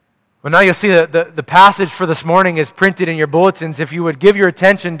Well, now you'll see that the passage for this morning is printed in your bulletins. If you would give your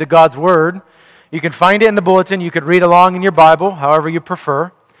attention to God's Word, you can find it in the bulletin. You could read along in your Bible, however you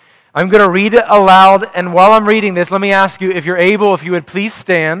prefer. I'm going to read it aloud, and while I'm reading this, let me ask you, if you're able, if you would please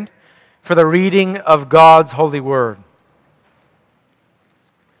stand for the reading of God's holy Word.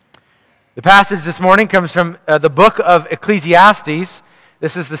 The passage this morning comes from the book of Ecclesiastes.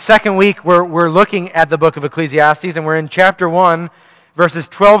 This is the second week where we're looking at the book of Ecclesiastes, and we're in chapter 1, verses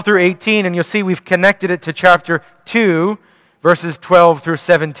 12 through 18, and you'll see we've connected it to chapter 2, verses 12 through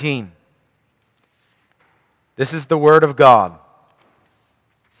 17. This is the Word of God.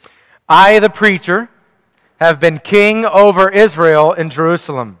 I, the preacher, have been king over Israel in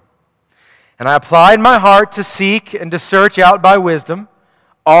Jerusalem, and I applied my heart to seek and to search out by wisdom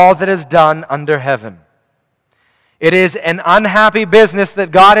all that is done under heaven. It is an unhappy business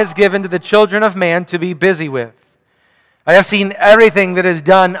that God has given to the children of man to be busy with. I have seen everything that is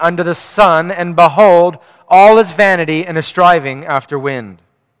done under the sun, and behold, all is vanity and a striving after wind.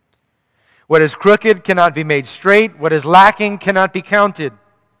 What is crooked cannot be made straight, what is lacking cannot be counted.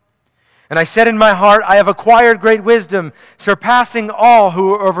 And I said in my heart, I have acquired great wisdom, surpassing all who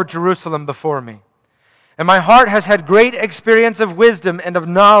were over Jerusalem before me. And my heart has had great experience of wisdom and of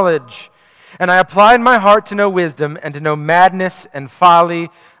knowledge. And I applied my heart to know wisdom and to know madness and folly.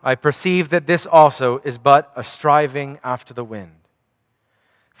 I perceive that this also is but a striving after the wind.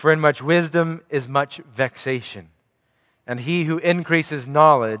 For in much wisdom is much vexation, and he who increases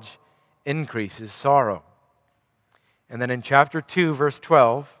knowledge increases sorrow. And then in chapter 2, verse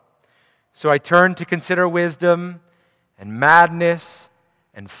 12, so I turned to consider wisdom and madness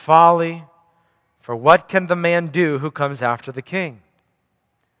and folly, for what can the man do who comes after the king?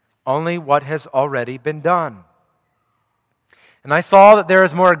 Only what has already been done. And I saw that there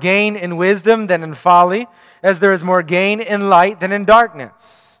is more gain in wisdom than in folly, as there is more gain in light than in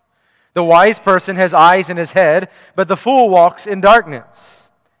darkness. The wise person has eyes in his head, but the fool walks in darkness.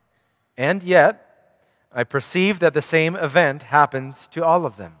 And yet, I perceive that the same event happens to all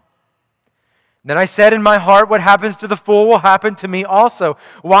of them. Then I said in my heart, what happens to the fool will happen to me also.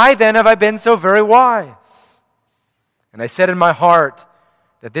 Why then have I been so very wise? And I said in my heart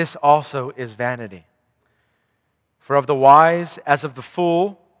that this also is vanity. For of the wise as of the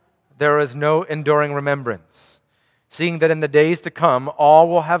fool, there is no enduring remembrance, seeing that in the days to come all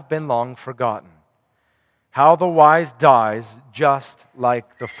will have been long forgotten. How the wise dies just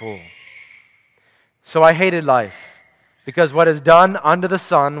like the fool. So I hated life, because what is done under the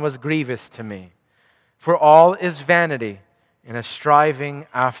sun was grievous to me. For all is vanity and a striving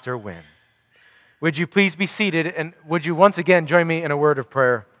after wind. Would you please be seated, and would you once again join me in a word of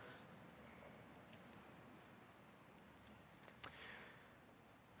prayer?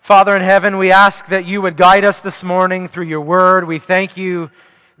 Father in heaven, we ask that you would guide us this morning through your word. We thank you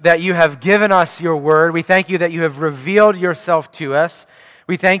that you have given us your word. We thank you that you have revealed yourself to us.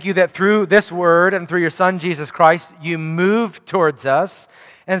 We thank you that through this word and through your Son, Jesus Christ, you move towards us.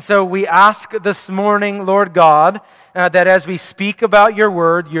 And so we ask this morning, Lord God, that as we speak about your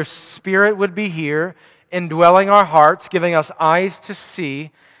word, your Spirit would be here, indwelling our hearts, giving us eyes to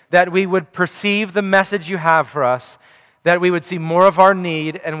see, that we would perceive the message you have for us, that we would see more of our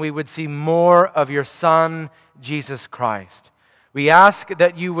need, and we would see more of your Son, Jesus Christ. We ask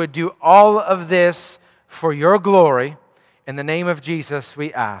that you would do all of this for your glory. In the name of Jesus,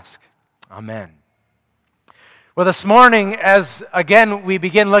 we ask. Amen. Well, this morning, as again we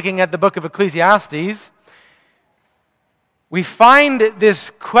begin looking at the book of Ecclesiastes, we find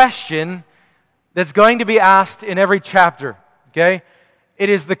this question that's going to be asked in every chapter, okay? It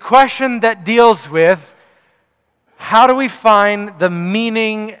is the question that deals with how do we find the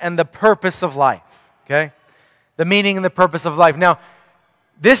meaning and the purpose of life, okay? The meaning and the purpose of life. Now,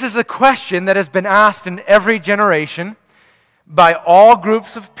 this is a question that has been asked in every generation by all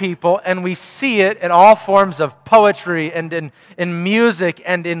groups of people, and we see it in all forms of poetry and in music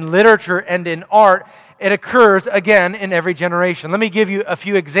and in literature and in art. It occurs again in every generation. Let me give you a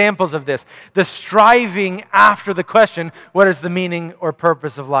few examples of this. The striving after the question, what is the meaning or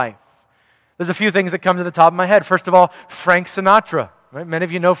purpose of life? There's a few things that come to the top of my head. First of all, Frank Sinatra. Right? Many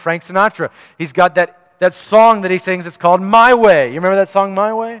of you know Frank Sinatra. He's got that song that he sings. It's called My Way. You remember that song,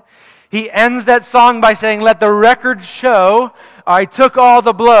 My Way? He ends that song by saying, let the record show I took all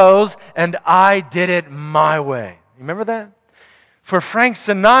the blows and I did it my way. You remember that? For Frank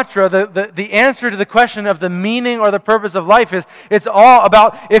Sinatra, the answer to the question of the meaning or the purpose of life is, it's all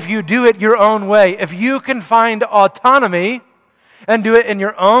about if you do it your own way. If you can find autonomy and do it in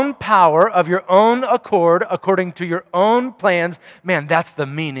your own power, of your own accord, according to your own plans, man, that's the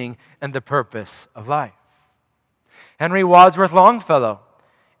meaning and the purpose of life. Henry Wadsworth Longfellow,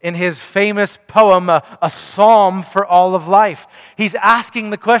 in his famous poem, a psalm for all of life. He's asking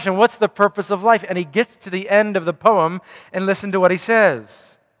the question, what's the purpose of life? And he gets to the end of the poem, and listen to what he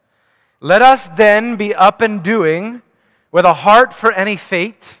says. Let us then be up and doing, with a heart for any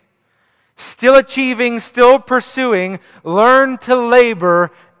fate, still achieving, still pursuing, learn to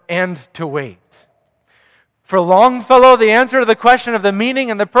labor and to wait. For Longfellow, the answer to the question of the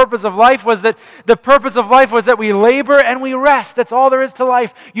meaning and the purpose of life was that the purpose of life was that we labor and we rest. That's all there is to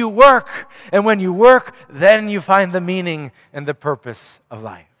life. You work, and when you work, then you find the meaning and the purpose of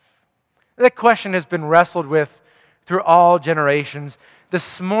life. That question has been wrestled with through all generations.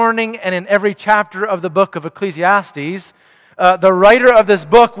 This morning and in every chapter of the book of Ecclesiastes, the writer of this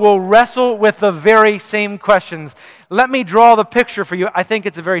book will wrestle with the very same questions. Let me draw the picture for you. I think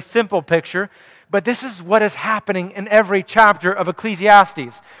it's a very simple picture. But this is what is happening in every chapter of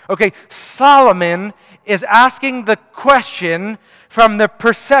Ecclesiastes. Okay, Solomon is asking the question from the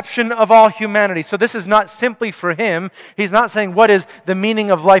perception of all humanity. So this is not simply for him. He's not saying, what is the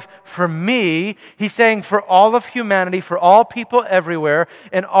meaning of life for me? He's saying for all of humanity, for all people everywhere,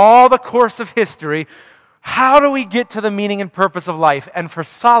 in all the course of history, how do we get to the meaning and purpose of life? And for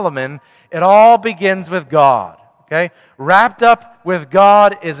Solomon, it all begins with God. Okay? Wrapped up with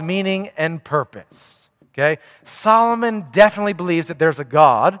God is meaning and purpose. Okay? Solomon definitely believes that there's a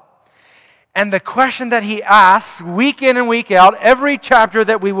God. And the question that he asks week in and week out, every chapter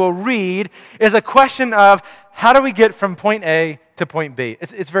that we will read, is a question of how do we get from point A to point B?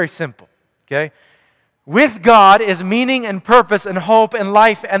 It's very simple. Okay? With God is meaning and purpose and hope and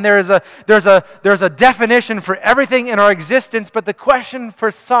life, and there's a definition for everything in our existence, but the question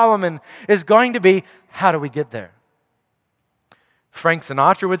for Solomon is going to be, how do we get there? Frank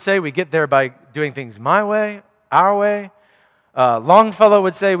Sinatra would say we get there by doing things my way, our way. Longfellow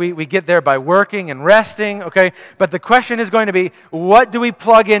would say we get there by working and resting, okay? But the question is going to be, what do we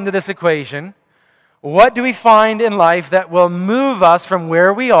plug into this equation? What do we find in life that will move us from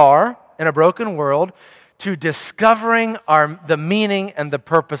where we are in a broken world to discovering the meaning and the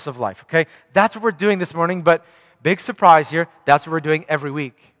purpose of life, okay? That's what we're doing this morning, but big surprise here, that's what we're doing every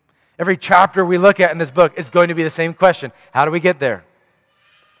week. Every chapter we look at in this book is going to be the same question. How do we get there?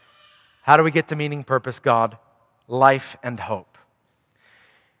 How do we get to meaning, purpose, God, life, and hope?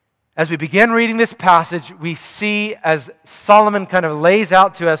 As we begin reading this passage, we see, as Solomon kind of lays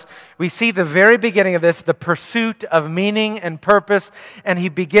out to us, we see the very beginning of this, the pursuit of meaning and purpose, and he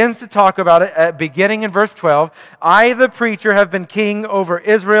begins to talk about it, beginning in verse 12. I, the preacher, have been king over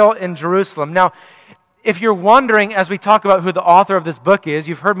Israel in Jerusalem. Now, if you're wondering, as we talk about who the author of this book is,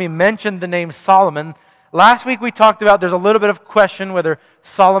 you've heard me mention the name Solomon. Last week we talked about there's a little bit of question whether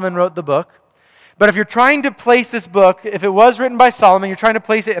Solomon wrote the book. But if you're trying to place this book, if it was written by Solomon, you're trying to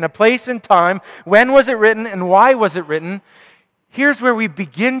place it in a place and time, when was it written and why was it written? Here's where we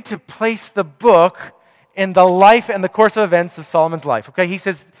begin to place the book in the life and the course of events of Solomon's life. Okay, he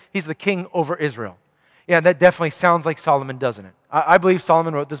says he's the king over Israel. Yeah, that definitely sounds like Solomon, doesn't it? I believe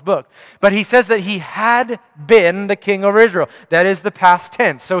Solomon wrote this book. But he says that he had been the king over Israel. That is the past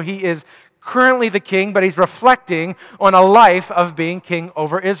tense. So he is currently the king, but he's reflecting on a life of being king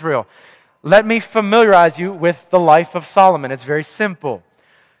over Israel. Let me familiarize you with the life of Solomon. It's very simple.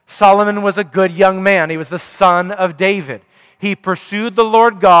 Solomon was a good young man. He was the son of David. He pursued the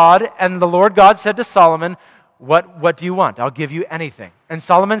Lord God, and the Lord God said to Solomon, What do you want? I'll give you anything. And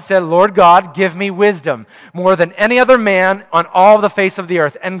Solomon said, Lord God, give me wisdom more than any other man on all the face of the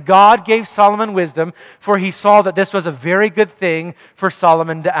earth. And God gave Solomon wisdom, for he saw that this was a very good thing for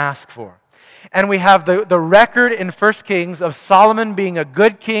Solomon to ask for. And we have the record in 1 Kings of Solomon being a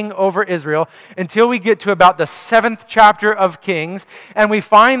good king over Israel until we get to about the 7th chapter of Kings. And we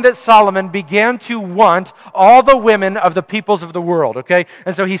find that Solomon began to want all the women of the peoples of the world, okay?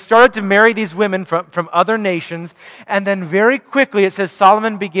 And so he started to marry these women from other nations. And then very quickly it says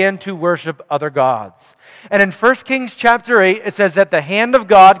Solomon began to worship other gods. And in 1 Kings chapter 8, it says that the hand of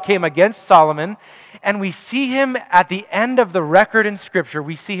God came against Solomon. And we see him at the end of the record in Scripture,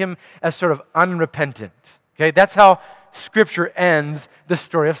 we see him as sort of unrepentant. Okay, that's how Scripture ends the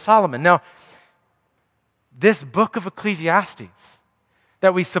story of Solomon. Now, this book of Ecclesiastes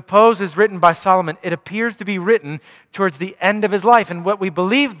that we suppose is written by Solomon, it appears to be written towards the end of his life. And what we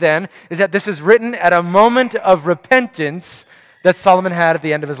believe then is that this is written at a moment of repentance that Solomon had at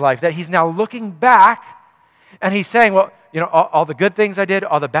the end of his life. That he's now looking back and he's saying, well, you know, all the good things I did,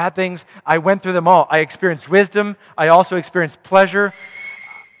 all the bad things, I went through them all. I experienced wisdom. I also experienced pleasure.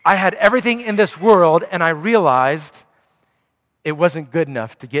 I had everything in this world, and I realized it wasn't good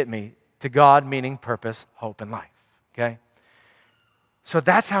enough to get me to God, meaning purpose, hope, and life. Okay? So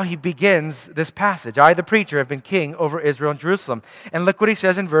that's how he begins this passage. I, the preacher, have been king over Israel and Jerusalem. And look what he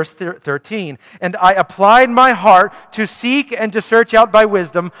says in verse 13. And I applied my heart to seek and to search out by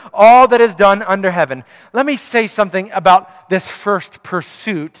wisdom all that is done under heaven. Let me say something about this first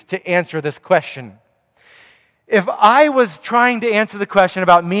pursuit to answer this question. If I was trying to answer the question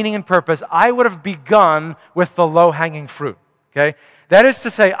about meaning and purpose, I would have begun with the low-hanging fruit. Okay? That is to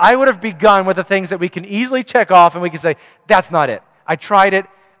say, I would have begun with the things that we can easily check off and we can say, that's not it. I tried it.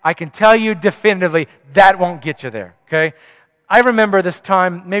 I can tell you definitively that won't get you there, okay? I remember this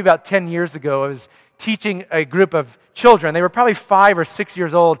time, maybe about 10 years ago, I was teaching a group of children. They were probably 5 or 6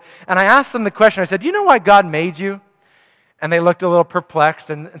 years old, and I asked them the question. I said, do you know why God made you? And they looked a little perplexed,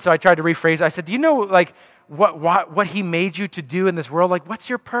 and so I tried to rephrase it. I said, do you know, like, what He made you to do in this world? Like, what's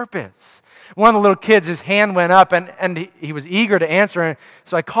your purpose? One of the little kids, his hand went up, and he was eager to answer, and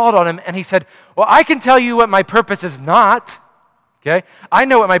so I called on him, and he said, well, I can tell you what my purpose is not. Okay, I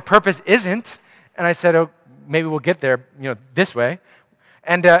know what my purpose isn't, and I said, "Oh, maybe we'll get there, this way."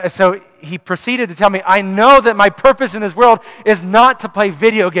 And so he proceeded to tell me, "I know that my purpose in this world is not to play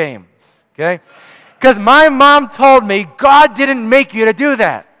video games." Okay, because my mom told me God didn't make you to do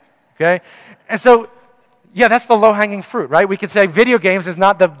that. Okay, and so yeah, that's the low-hanging fruit, right? We could say video games is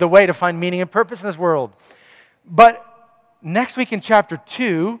not the way to find meaning and purpose in this world. But next week in chapter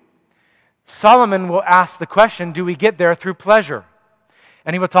 2, Solomon will ask the question: do we get there through pleasure?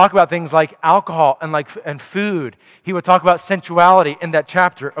 And he will talk about things like alcohol and food. He will talk about sensuality in that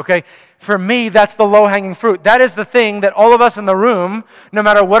chapter, okay? For me, that's the low-hanging fruit. That is the thing that all of us in the room, no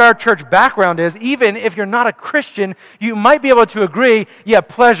matter what our church background is, even if you're not a Christian, you might be able to agree, yeah,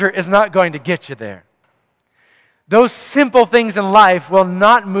 pleasure is not going to get you there. Those simple things in life will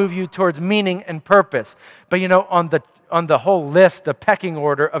not move you towards meaning and purpose. But on the whole list, the pecking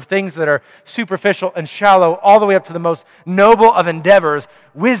order of things that are superficial and shallow, all the way up to the most noble of endeavors,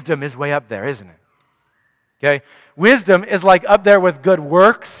 wisdom is way up there, isn't it? Okay? Wisdom is like up there with good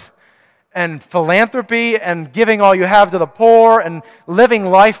works and philanthropy and giving all you have to the poor and living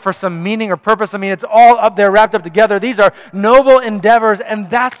life for some meaning or purpose. I mean, it's all up there wrapped up together. These are noble endeavors, and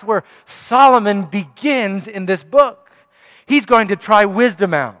that's where Solomon begins in this book. He's going to try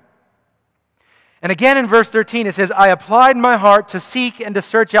wisdom out. And again in verse 13 it says, I applied my heart to seek and to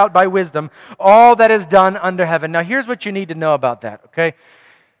search out by wisdom all that is done under heaven. Now here's what you need to know about that, okay?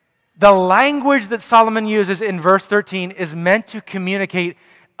 The language that Solomon uses in verse 13 is meant to communicate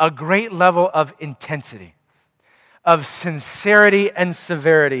a great level of intensity, of sincerity and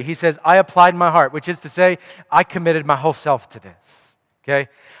severity. He says, I applied my heart, which is to say, I committed my whole self to this, okay?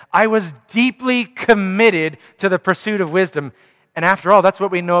 I was deeply committed to the pursuit of wisdom. And after all, that's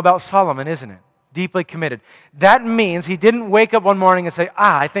what we know about Solomon, isn't it? Deeply committed. That means he didn't wake up one morning and say,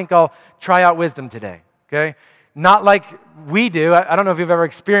 I think I'll try out wisdom today, okay? Not like we do. I don't know if you've ever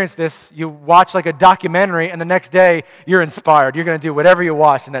experienced this. You watch like a documentary and the next day you're inspired. You're going to do whatever you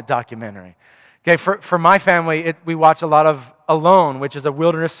watch in that documentary. Okay, for my family, we watch a lot of Alone, which is a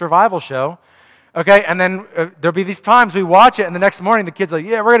wilderness survival show. Okay, and then there'll be these times we watch it and the next morning the kids are like,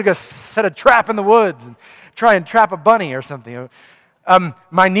 yeah, we're going to go set a trap in the woods and try and trap a bunny or something.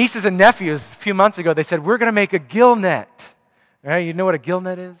 My nieces and nephews, a few months ago, they said, we're going to make a gill net. Right? You know what a gill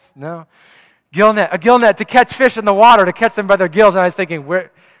net is? No? A gill net to catch fish in the water, to catch them by their gills. And I was thinking,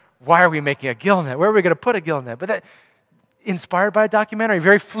 why are we making a gill net? Where are we going to put a gill net? But that, inspired by a documentary,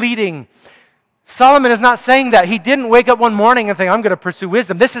 very fleeting. Solomon is not saying that. He didn't wake up one morning and think, I'm going to pursue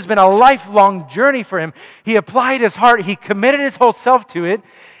wisdom. This has been a lifelong journey for him. He applied his heart. He committed his whole self to it.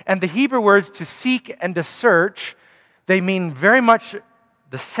 And the Hebrew words to seek and to search, they mean very much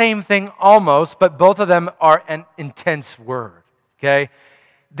the same thing almost, but both of them are an intense word, okay?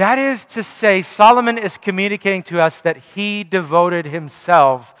 That is to say, Solomon is communicating to us that he devoted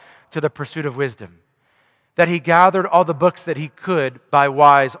himself to the pursuit of wisdom, that he gathered all the books that he could by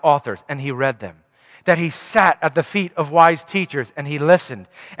wise authors, and he read them, that he sat at the feet of wise teachers, and he listened,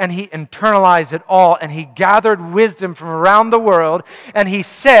 and he internalized it all, and he gathered wisdom from around the world, and he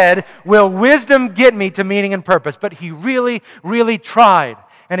said, will wisdom get me to meaning and purpose? But he really, really tried,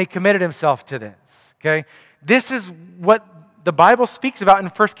 and he committed himself to this, okay? This is what the Bible speaks about in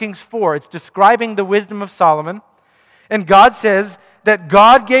 1 Kings 4. It's describing the wisdom of Solomon, and God says that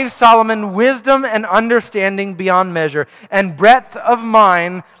God gave Solomon wisdom and understanding beyond measure, and breadth of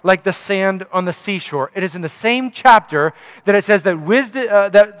mind like the sand on the seashore. It is in the same chapter that it says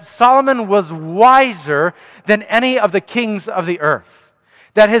that that Solomon was wiser than any of the kings of the earth,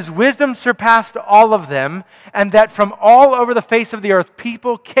 that his wisdom surpassed all of them, and that from all over the face of the earth,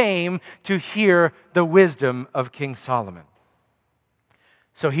 people came to hear the wisdom of King Solomon.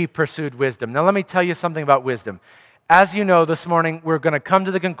 So he pursued wisdom. Now let me tell you something about wisdom. as you know, this morning we're going to come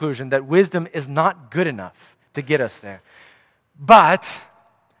to the conclusion that wisdom is not good enough to get us there. But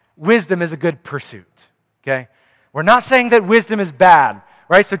wisdom is a good pursuit, okay? We're not saying that wisdom is bad,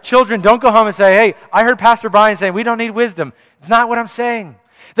 right? So children, don't go home and say, hey, I heard Pastor Brian saying we don't need wisdom. It's not what I'm saying.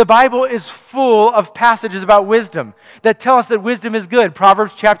 The Bible is full of passages about wisdom that tell us that wisdom is good.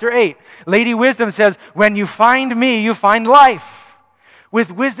 Proverbs chapter 8. Lady Wisdom says, when you find me, you find life.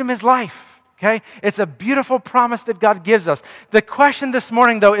 With wisdom is life, okay? It's a beautiful promise that God gives us. The question this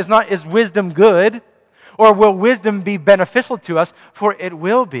morning, though, is not, is wisdom good? Or will wisdom be beneficial to us? For it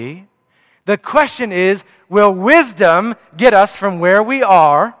will be. The question is, will wisdom get us from where we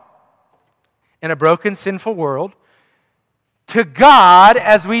are in a broken, sinful world to God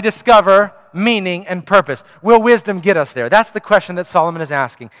as we discover meaning and purpose? Will wisdom get us there? That's the question that Solomon is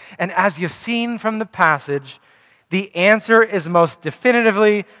asking. And as you've seen from the passage, the answer is most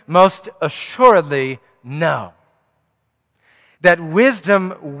definitively, most assuredly, no. That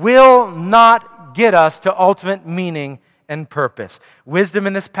wisdom will not get us to ultimate meaning and purpose. Wisdom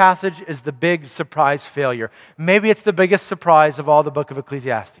in this passage is the big surprise failure. Maybe it's the biggest surprise of all the book of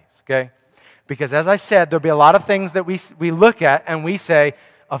Ecclesiastes, okay? Because as I said, there'll be a lot of things that we look at and we say,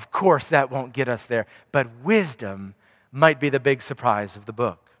 of course that won't get us there. But wisdom might be the big surprise of the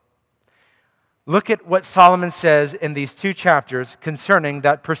book. Look at what Solomon says in these 2 chapters concerning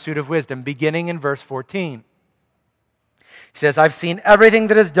that pursuit of wisdom, beginning in verse 14. He says, I've seen everything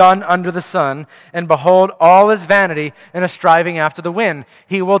that is done under the sun, and behold, all is vanity and a striving after the wind.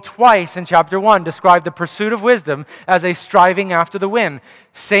 He will twice in chapter 1 describe the pursuit of wisdom as a striving after the wind.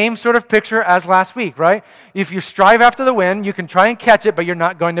 Same sort of picture as last week, right? If you strive after the wind, you can try and catch it, but you're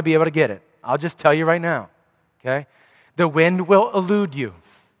not going to be able to get it. I'll just tell you right now, okay? The wind will elude you.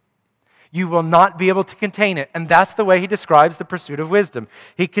 You will not be able to contain it. And that's the way he describes the pursuit of wisdom.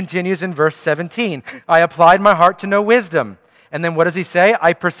 He continues in verse 17. I applied my heart to know wisdom. And then what does he say?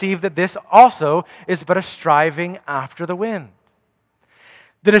 I perceive that this also is but a striving after the wind.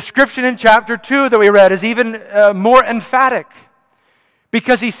 The description in chapter 2 that we read is even more emphatic.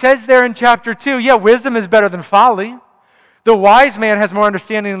 Because he says there in chapter 2, yeah, wisdom is better than folly. The wise man has more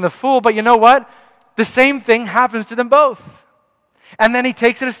understanding than the fool. But you know what? The same thing happens to them both. And then he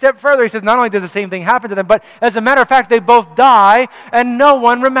takes it a step further. He says not only does the same thing happen to them, but as a matter of fact, they both die and no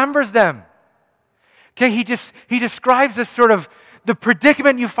one remembers them. Okay, he describes this sort of the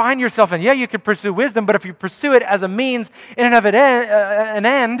predicament you find yourself in. Yeah, you can pursue wisdom, but if you pursue it as a means in and of an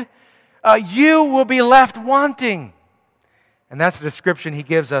end, you will be left wanting. And that's the description he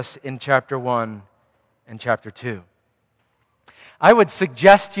gives us in chapter 1 and chapter 2. I would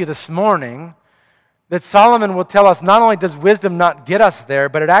suggest to you this morning that Solomon will tell us not only does wisdom not get us there,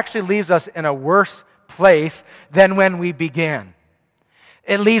 but it actually leaves us in a worse place than when we began.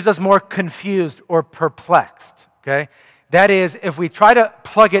 It leaves us more confused or perplexed, okay? That is, if we try to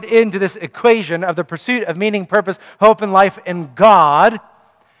plug it into this equation of the pursuit of meaning, purpose, hope, and life in God,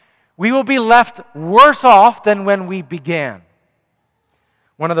 we will be left worse off than when we began.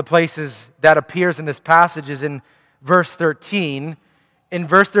 One of the places that appears in this passage is in verse 13. In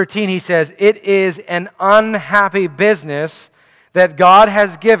verse 13, he says, it is an unhappy business that God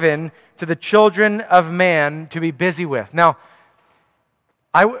has given to the children of man to be busy with. Now,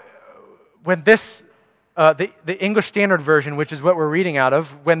 when this, the English Standard Version, which is what we're reading out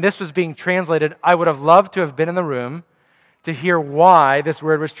of, when this was being translated, I would have loved to have been in the room to hear why this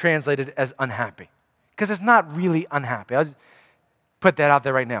word was translated as unhappy. Because it's not really unhappy. I'll just put that out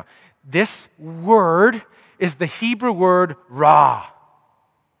there right now. This word is the Hebrew word ra.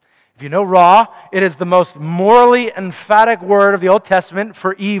 If you know ra, it is the most morally emphatic word of the Old Testament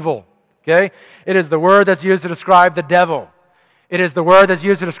for evil. Okay? It is the word that's used to describe the devil. It is the word that's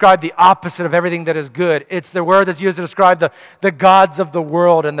used to describe the opposite of everything that is good. It's the word that's used to describe the gods of the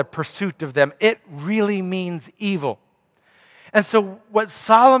world and the pursuit of them. It really means evil. And so what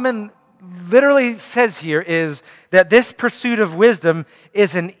Solomon literally says here is that this pursuit of wisdom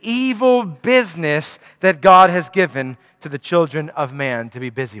is an evil business that God has given to the children of man to be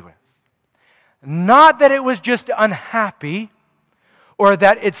busy with. Not that it was just unhappy or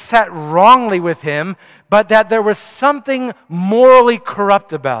that it sat wrongly with him, but that there was something morally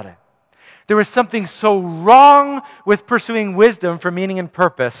corrupt about it. There was something so wrong with pursuing wisdom for meaning and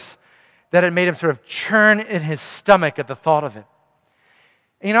purpose that it made him sort of churn in his stomach at the thought of it.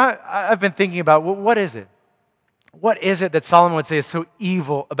 You know, I've been thinking about, well, what is it? what is it that Solomon would say is so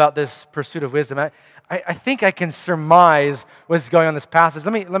evil about this pursuit of wisdom? I think I can surmise what's going on in this passage.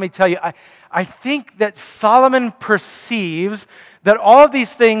 Let me tell you, I think that Solomon perceives that all of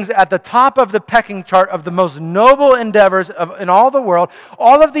these things at the top of the pecking chart of the most noble endeavors in all the world,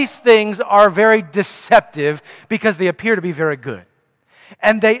 all of these things are very deceptive because they appear to be very good.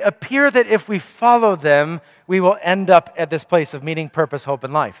 And they appear that if we follow them, we will end up at this place of meaning, purpose, hope,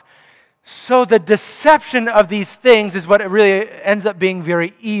 and life. So the deception of these things is what it really ends up being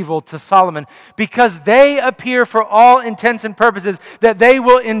very evil to Solomon, because they appear for all intents and purposes that they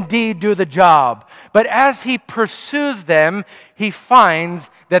will indeed do the job. But as he pursues them, he finds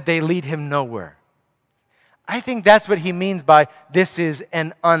that they lead him nowhere. I think that's what he means by this is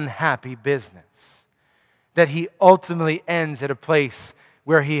an unhappy business. That he ultimately ends at a place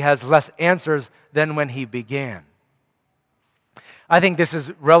where he has less answers than when he began. I think this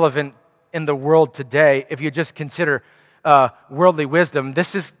is relevant in the world today. If you just consider worldly wisdom,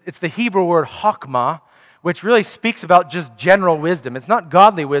 it's the Hebrew word chokmah, which really speaks about just general wisdom. It's not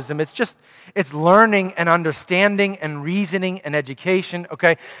godly wisdom. It's learning and understanding and reasoning and education.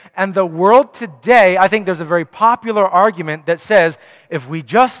 Okay, and the world today, I think there's a very popular argument that says if we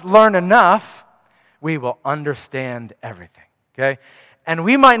just learn enough, we will understand everything. Okay. And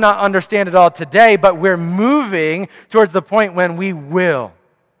we might not understand it all today, but we're moving towards the point when we will.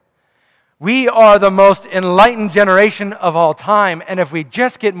 We are the most enlightened generation of all time, and if we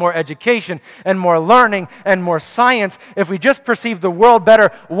just get more education and more learning and more science, if we just perceive the world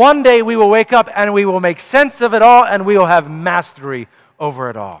better, one day we will wake up and we will make sense of it all and we will have mastery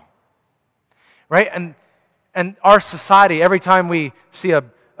over it all. Right? And our society, every time we see a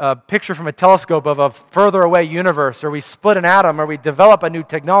picture from a telescope of a further away universe, or we split an atom, or we develop a new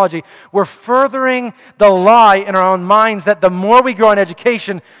technology, we're furthering the lie in our own minds that the more we grow in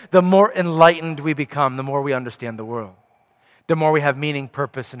education, the more enlightened we become, the more we understand the world, the more we have meaning,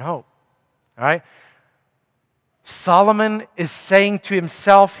 purpose, and hope. All right? Solomon is saying to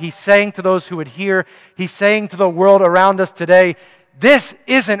himself, he's saying to those who would hear, he's saying to the world around us today, this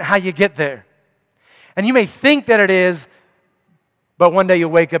isn't how you get there. And you may think that it is, but one day you'll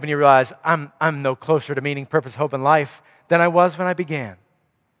wake up and you realize, I'm no closer to meaning, purpose, hope, and life than I was when I began.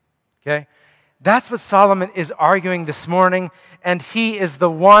 Okay? That's what Solomon is arguing this morning, and he is the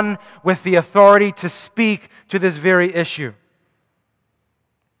one with the authority to speak to this very issue.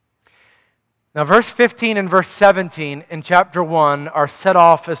 Now, verse 15 and verse 17 in chapter 1 are set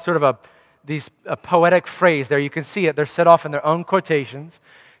off as sort of a poetic phrase there. You can see it. They're set off in their own quotations.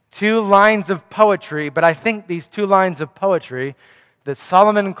 Two lines of poetry, but I think these two lines of poetry that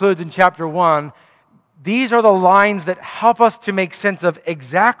Solomon includes in chapter 1, these are the lines that help us to make sense of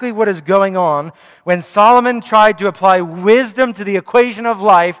exactly what is going on when Solomon tried to apply wisdom to the equation of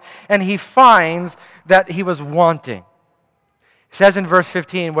life, and he finds that he was wanting. It says in verse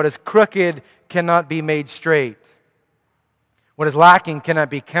 15, what is crooked cannot be made straight. What is lacking cannot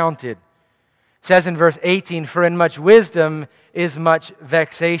be counted. It says in verse 18, for in much wisdom is much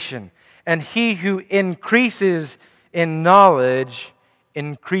vexation, and he who increases in knowledge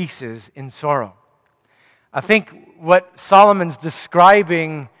increases in sorrow. I think what Solomon's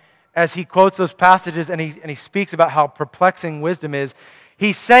describing as he quotes those passages and he speaks about how perplexing wisdom is,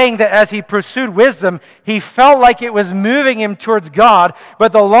 he's saying that as he pursued wisdom, he felt like it was moving him towards God,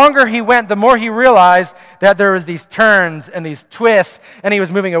 but the longer he went, the more he realized that there was these turns and these twists, and he was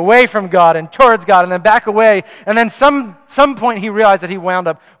moving away from God and towards God and then back away, and then some point he realized that he wound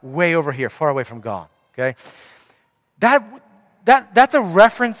up way over here, far away from God. Okay? That's a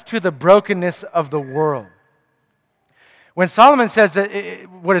reference to the brokenness of the world. When Solomon says that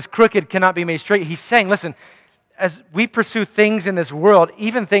what is crooked cannot be made straight, he's saying, listen, as we pursue things in this world,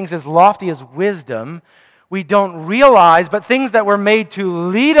 even things as lofty as wisdom, we don't realize, but things that were made to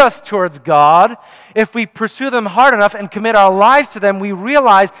lead us towards God, if we pursue them hard enough and commit our lives to them, we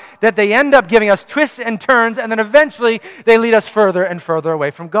realize that they end up giving us twists and turns, and then eventually they lead us further and further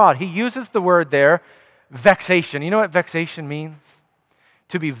away from God. He uses the word there, vexation. You know what vexation means?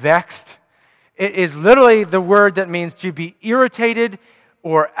 To be vexed. It is literally the word that means to be irritated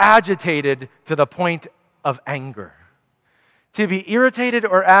or agitated to the point of anger. To be irritated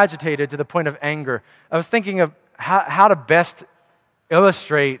or agitated to the point of anger. I was thinking of how to best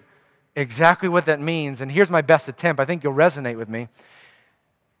illustrate exactly what that means, and here's my best attempt. I think you'll resonate with me.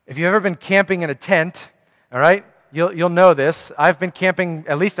 If you've ever been camping in a tent, all right, you'll know this. I've been camping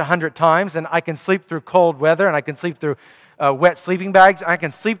at least 100 times, and I can sleep through cold weather, and I can sleep through wet sleeping bags. I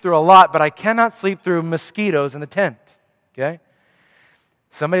can sleep through a lot, but I cannot sleep through mosquitoes in the tent. Okay?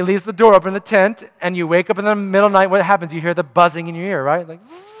 Somebody leaves the door open in the tent, and you wake up in the middle of the night. What happens? You hear the buzzing in your ear, right? Like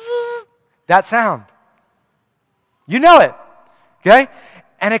that sound. You know it, okay?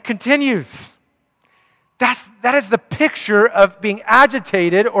 And it continues. That is the picture of being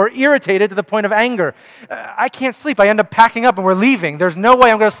agitated or irritated to the point of anger. I can't sleep. I end up packing up and we're leaving. There's no way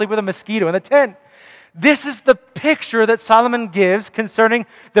I'm going to sleep with a mosquito in the tent. This is the picture that Solomon gives concerning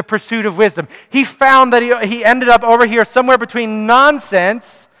the pursuit of wisdom. He found that he ended up over here somewhere between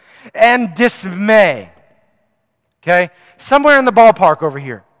nonsense and dismay. Okay? Somewhere in the ballpark over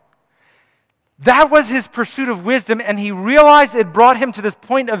here. That was his pursuit of wisdom, and he realized it brought him to this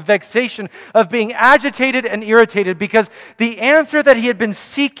point of vexation, of being agitated and irritated, because the answer that he had been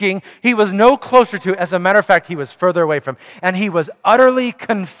seeking, he was no closer to. As a matter of fact, he was further away from. And he was utterly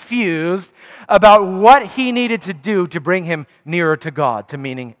confused about what he needed to do to bring him nearer to God, to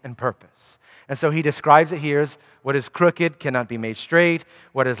meaning and purpose. And so he describes it here as what is crooked cannot be made straight,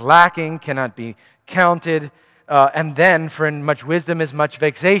 what is lacking cannot be counted. And then, for in much wisdom is much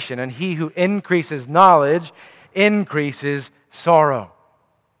vexation, and he who increases knowledge increases sorrow.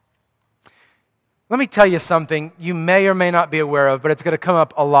 Let me tell you something you may or may not be aware of, but it's going to come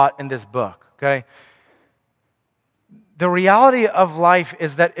up a lot in this book, okay? The reality of life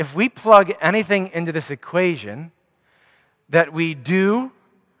is that if we plug anything into this equation that we do,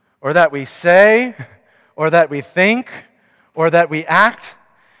 or that we say, or that we think, or that we act,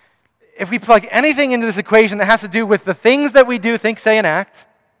 if we plug anything into this equation that has to do with the things that we do, think, say, and act,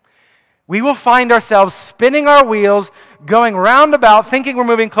 we will find ourselves spinning our wheels, going roundabout, thinking we're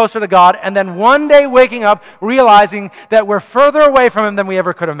moving closer to God, and then one day waking up, realizing that we're further away from Him than we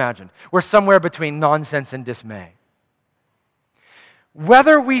ever could have imagined. We're somewhere between nonsense and dismay.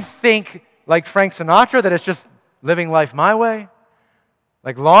 Whether we think like Frank Sinatra, that it's just living life my way,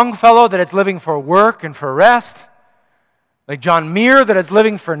 like Longfellow, that it's living for work and for rest, like John Muir, that it's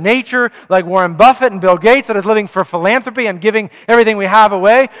living for nature, like Warren Buffett and Bill Gates, that it's living for philanthropy and giving everything we have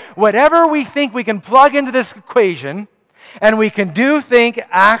away. Whatever we think we can plug into this equation, and we can do, think,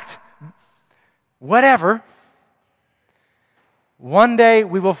 act, whatever, one day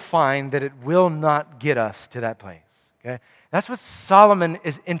we will find that it will not get us to that place. Okay? That's what Solomon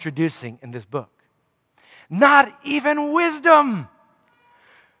is introducing in this book. Not even wisdom.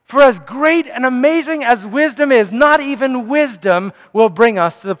 For as great and amazing as wisdom is, not even wisdom will bring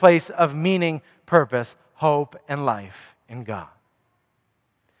us to the place of meaning, purpose, hope, and life in God.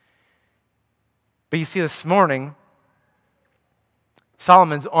 But you see, this morning,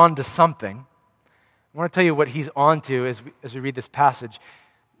 Solomon's on to something. I want to tell you what he's on to as we read this passage.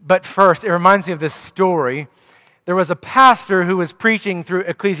 But first, it reminds me of this story. There was a pastor who was preaching through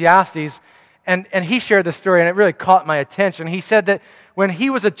Ecclesiastes, and he shared this story, and it really caught my attention. He said that when he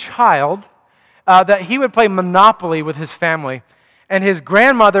was a child, that he would play Monopoly with his family. And his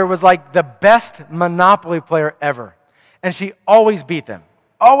grandmother was like the best Monopoly player ever. And she always beat them.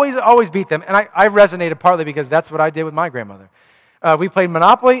 Always beat them. And I resonated partly because that's what I did with my grandmother. We played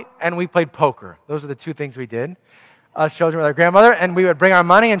Monopoly and we played poker. Those are the two things we did, us children with our grandmother. And we would bring our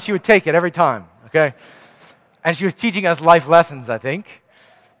money and she would take it every time, okay? And she was teaching us life lessons, I think.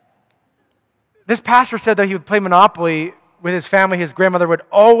 This pastor said that he would play Monopoly with his family. His grandmother would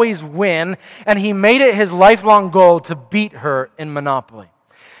always win, and he made it his lifelong goal to beat her in Monopoly.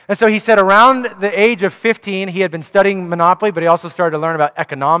 And so he said around the age of 15, he had been studying Monopoly, but he also started to learn about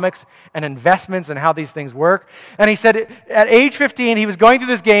economics and investments and how these things work. And he said at age 15, he was going through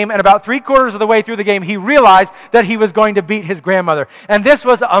this game, and about 3/4 of the way through the game, he realized that he was going to beat his grandmother. And this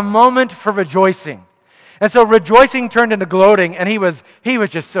was a moment for rejoicing. And so rejoicing turned into gloating, and he was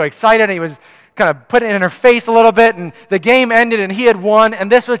just so excited. He was kind of put it in her face a little bit, and the game ended, and he had won,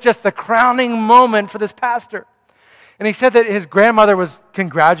 and this was just the crowning moment for this pastor. And he said that his grandmother was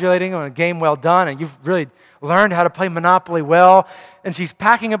congratulating him on a game well done, and you've really learned how to play Monopoly well, and she's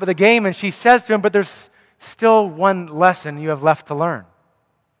packing up the game, and she says to him, but there's still one lesson you have left to learn.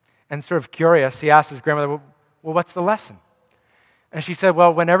 And sort of curious, he asked his grandmother, well, what's the lesson? And she said,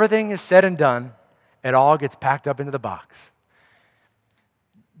 well, when everything is said and done, it all gets packed up into the box.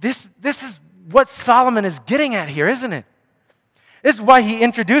 This is what Solomon is getting at here, isn't it? This is why he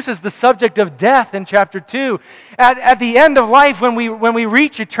introduces the subject of death in chapter 2. At the end of life, when we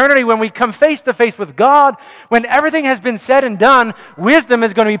reach eternity, when we come face to face with God, when everything has been said and done, wisdom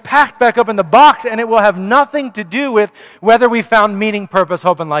is going to be packed back up in the box, and it will have nothing to do with whether we found meaning, purpose,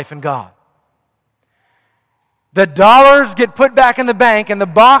 hope, and life in God. The dollars get put back in the bank, and the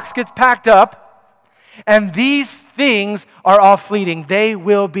box gets packed up, and these things are all fleeting. They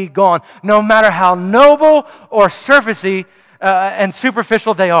will be gone, no matter how noble or surfacey and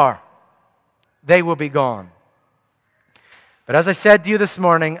superficial they are. They will be gone. But as I said to you this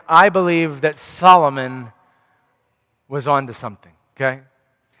morning, I believe that Solomon was on to something, okay?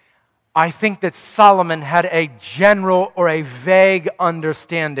 I think that Solomon had a general or a vague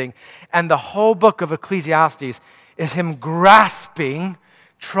understanding. And the whole book of Ecclesiastes is him grasping,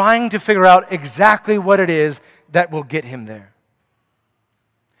 trying to figure out exactly what it is that will get him there.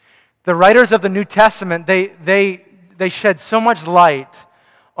 The writers of the New Testament, they shed so much light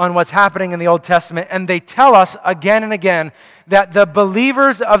on what's happening in the Old Testament, and they tell us again and again that the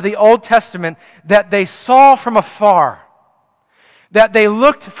believers of the Old Testament, that they saw from afar, that they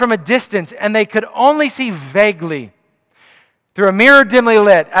looked from a distance and they could only see vaguely, through a mirror dimly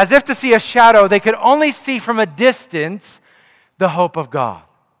lit, as if to see a shadow, they could only see from a distance the hope of God.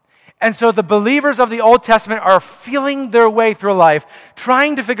 And so the believers of the Old Testament are feeling their way through life,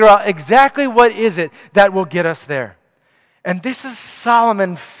 trying to figure out exactly what is it that will get us there. And this is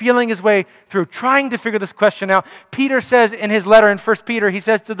Solomon feeling his way through, trying to figure this question out. Peter says in his letter in 1 Peter, he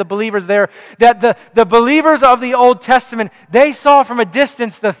says to the believers there, that the believers of the Old Testament, they saw from a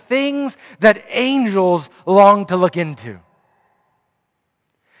distance the things that angels long to look into.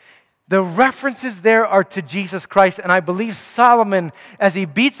 The references there are to Jesus Christ, and I believe Solomon, as he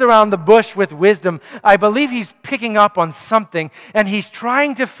beats around the bush with wisdom, I believe he's picking up on something, and he's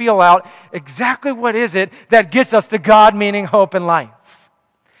trying to feel out exactly what is it that gets us to God, meaning hope and life.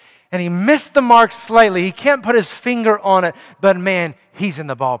 And he missed the mark slightly. He can't put his finger on it, but man, he's in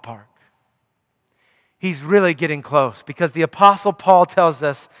the ballpark. He's really getting close, because the Apostle Paul tells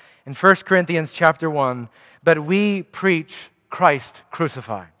us in 1 Corinthians chapter 1, "But we preach Christ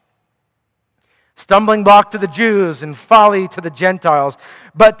crucified. Stumbling block to the Jews and folly to the Gentiles.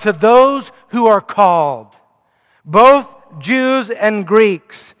 But to those who are called, both Jews and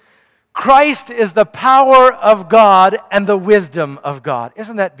Greeks, Christ is the power of God and the wisdom of God."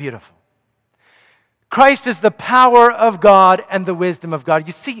 Isn't that beautiful? Christ is the power of God and the wisdom of God.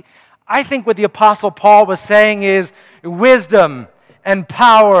 You see, I think what the Apostle Paul was saying is wisdom and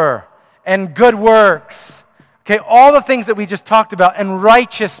power and good works. Okay, all the things that we just talked about, and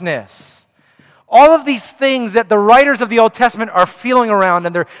righteousness. All of these things that the writers of the Old Testament are feeling around,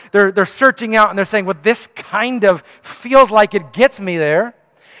 and they're searching out, and they're saying, well, this kind of feels like it gets me there.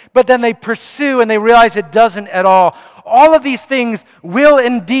 But then they pursue and they realize it doesn't at all. All of these things will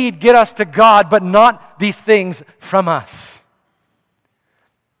indeed get us to God, but not these things from us.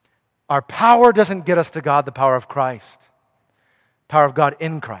 Our power doesn't get us to God, the power of Christ. Power of God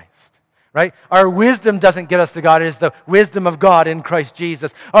in Christ. Right? Our wisdom doesn't get us to God. It is the wisdom of God in Christ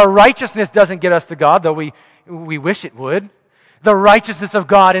Jesus. Our righteousness doesn't get us to God, though we wish it would. The righteousness of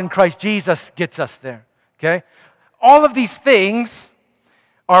God in Christ Jesus gets us there. Okay? All of these things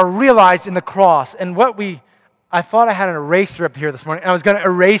are realized in the cross. And I thought I had an eraser up here this morning, and I was going to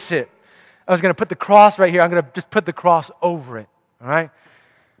erase it. I was going to put the cross right here. I'm going to just put the cross over it. All right?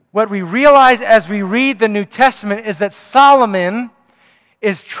 What we realize as we read the New Testament is that Solomon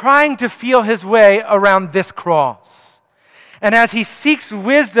is trying to feel his way around this cross. And as he seeks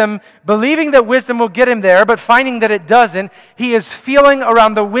wisdom, believing that wisdom will get him there, but finding that it doesn't, he is feeling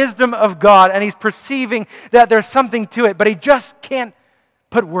around the wisdom of God, and he's perceiving that there's something to it, but he just can't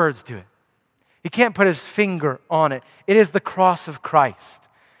put words to it. He can't put his finger on it. It is the cross of Christ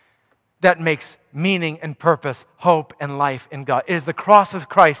that makes meaning and purpose, hope and life in God. It is the cross of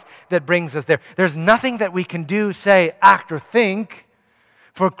Christ that brings us there. There's nothing that we can do, say, act, or think,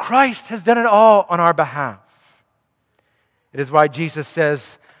 for Christ has done it all on our behalf. It is why Jesus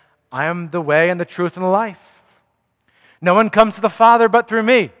says, "I am the way and the truth and the life. No one comes to the Father but through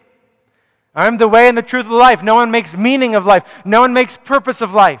me. I am the way and the truth of life. No one makes meaning of life. No one makes purpose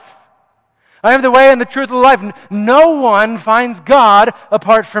of life. I am the way and the truth of life. No one finds God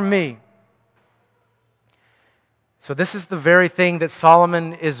apart from me." So this is the very thing that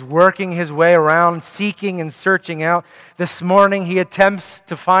Solomon is working his way around, seeking and searching out. This morning he attempts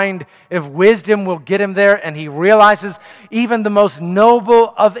to find if wisdom will get him there, and he realizes even the most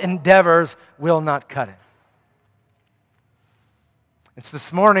noble of endeavors will not cut it. And so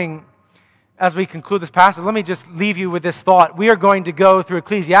this morning, as we conclude this passage, let me just leave you with this thought. We are going to go through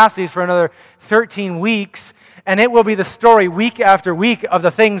Ecclesiastes for another 13 weeks, and it will be the story week after week of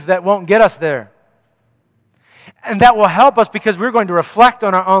the things that won't get us there. And that will help us because we're going to reflect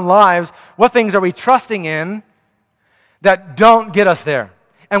on our own lives. What things are we trusting in that don't get us there?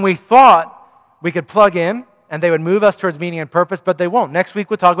 And we thought we could plug in and they would move us towards meaning and purpose, but they won't. Next week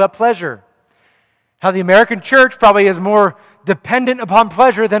we'll talk about pleasure. How the American church probably is more dependent upon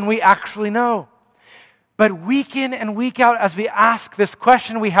pleasure than we actually know. But week in and week out, as we ask this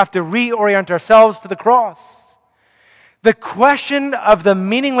question, we have to reorient ourselves to the cross. The question of the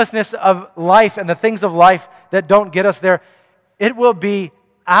meaninglessness of life and the things of life that don't get us there, it will be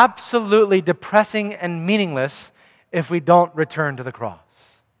absolutely depressing and meaningless if we don't return to the cross.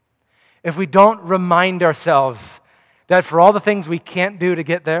 if we don't remind ourselves that for all the things we can't do to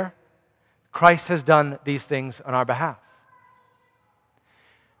get there, Christ has done these things on our behalf.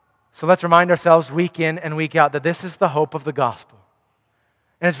 So let's remind ourselves week in and week out that this is the hope of the gospel.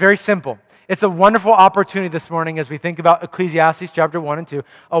 And it's very simple. It's a wonderful opportunity this morning as we think about Ecclesiastes chapter 1 and 2,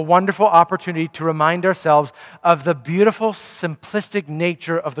 a wonderful opportunity to remind ourselves of the beautiful, simplistic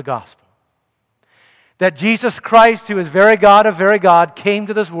nature of the gospel. That Jesus Christ, who is very God of very God, came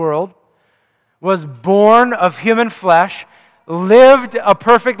to this world, was born of human flesh, lived a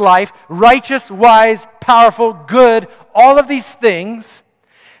perfect life, righteous, wise, powerful, good, all of these things,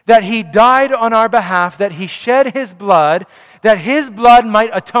 that He died on our behalf, that He shed His blood, that His blood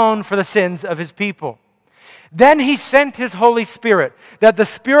might atone for the sins of His people. Then He sent His Holy Spirit, that the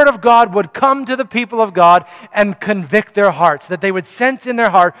Spirit of God would come to the people of God and convict their hearts, that they would sense in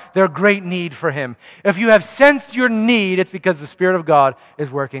their heart their great need for Him. If you have sensed your need, it's because the Spirit of God is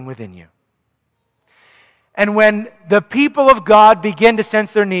working within you. And when the people of God begin to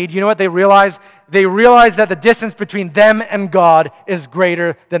sense their need, you know what they realize? They realize that the distance between them and God is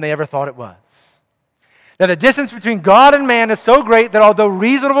greater than they ever thought it was. That the distance between God and man is so great that although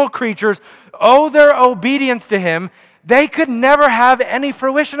reasonable creatures owe their obedience to Him, they could never have any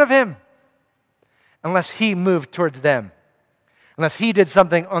fruition of Him unless He moved towards them, unless He did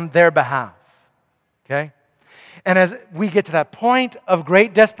something on their behalf. Okay? And as we get to that point of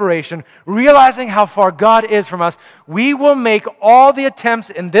great desperation, realizing how far God is from us, we will make all the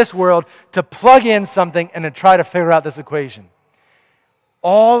attempts in this world to plug in something and to try to figure out this equation.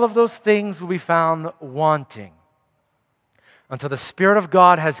 All of those things will be found wanting until the Spirit of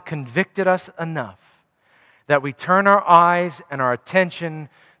God has convicted us enough that we turn our eyes and our attention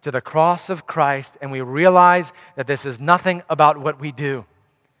to the cross of Christ and we realize that this is nothing about what we do.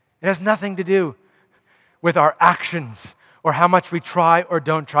 It has nothing to do with our actions or how much we try or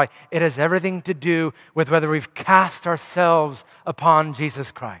don't try. It has everything to do with whether we've cast ourselves upon Jesus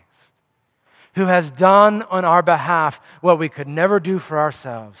Christ, who has done on our behalf what we could never do for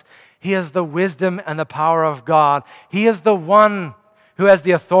ourselves. He is the wisdom and the power of God. He is the one who has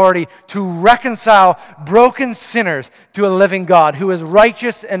the authority to reconcile broken sinners to a living God who is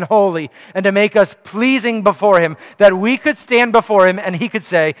righteous and holy, and to make us pleasing before Him, that we could stand before Him and He could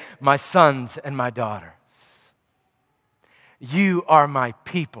say, "My sons and my daughters, you are my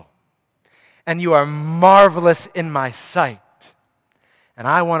people, and you are marvelous in my sight, and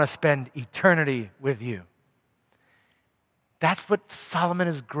I want to spend eternity with you." That's what Solomon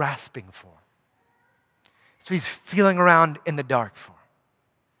is grasping for. So he's feeling around in the dark for.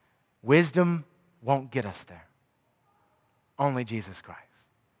 Wisdom won't get us there. Only Jesus Christ.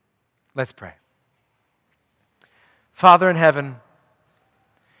 Let's pray. Father in heaven,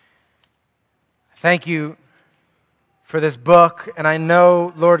 thank you for this book, and I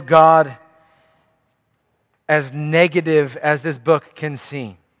know, Lord God, as negative as this book can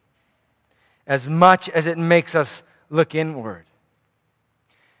seem, as much as it makes us look inward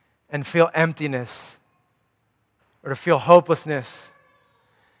and feel emptiness or to feel hopelessness,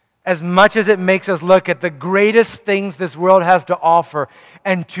 as much as it makes us look at the greatest things this world has to offer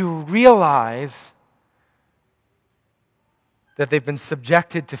and to realize that they've been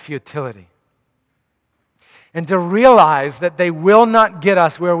subjected to futility, and to realize that they will not get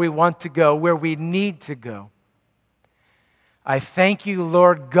us where we want to go, where we need to go. I thank you,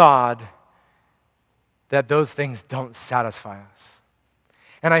 Lord God, that those things don't satisfy us.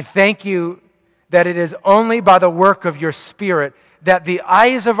 And I thank you that it is only by the work of your Spirit that the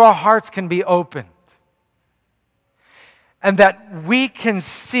eyes of our hearts can be opened, and that we can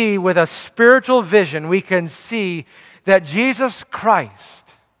see with a spiritual vision, we can see that Jesus Christ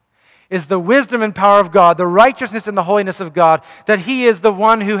is the wisdom and power of God, the righteousness and the holiness of God, that He is the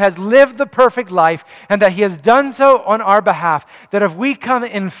one who has lived the perfect life, and that He has done so on our behalf, that if we come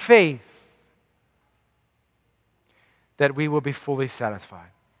in faith, that we will be fully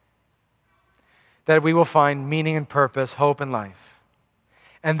satisfied, that we will find meaning and purpose, hope and life,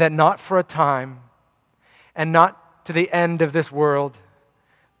 and that not for a time, and not to the end of this world,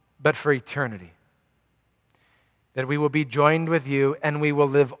 but for eternity. That we will be joined with you, and we will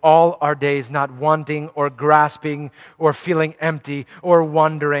live all our days not wanting or grasping or feeling empty or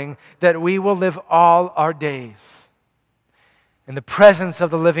wondering, that we will live all our days in the presence of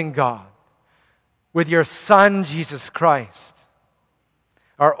the living God with your Son, Jesus Christ,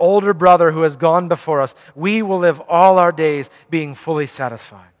 our older brother who has gone before us. We will live all our days being fully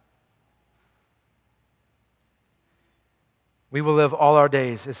satisfied. We will live all our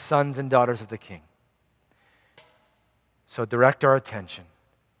days as sons and daughters of the King. So direct our attention,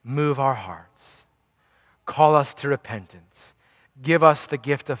 move our hearts, call us to repentance, give us the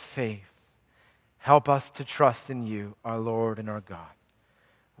gift of faith, Help us to trust in you, our Lord and our God.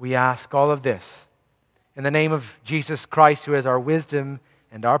 We ask all of this in the name of Jesus Christ, who is our wisdom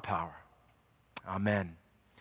and our power. Amen.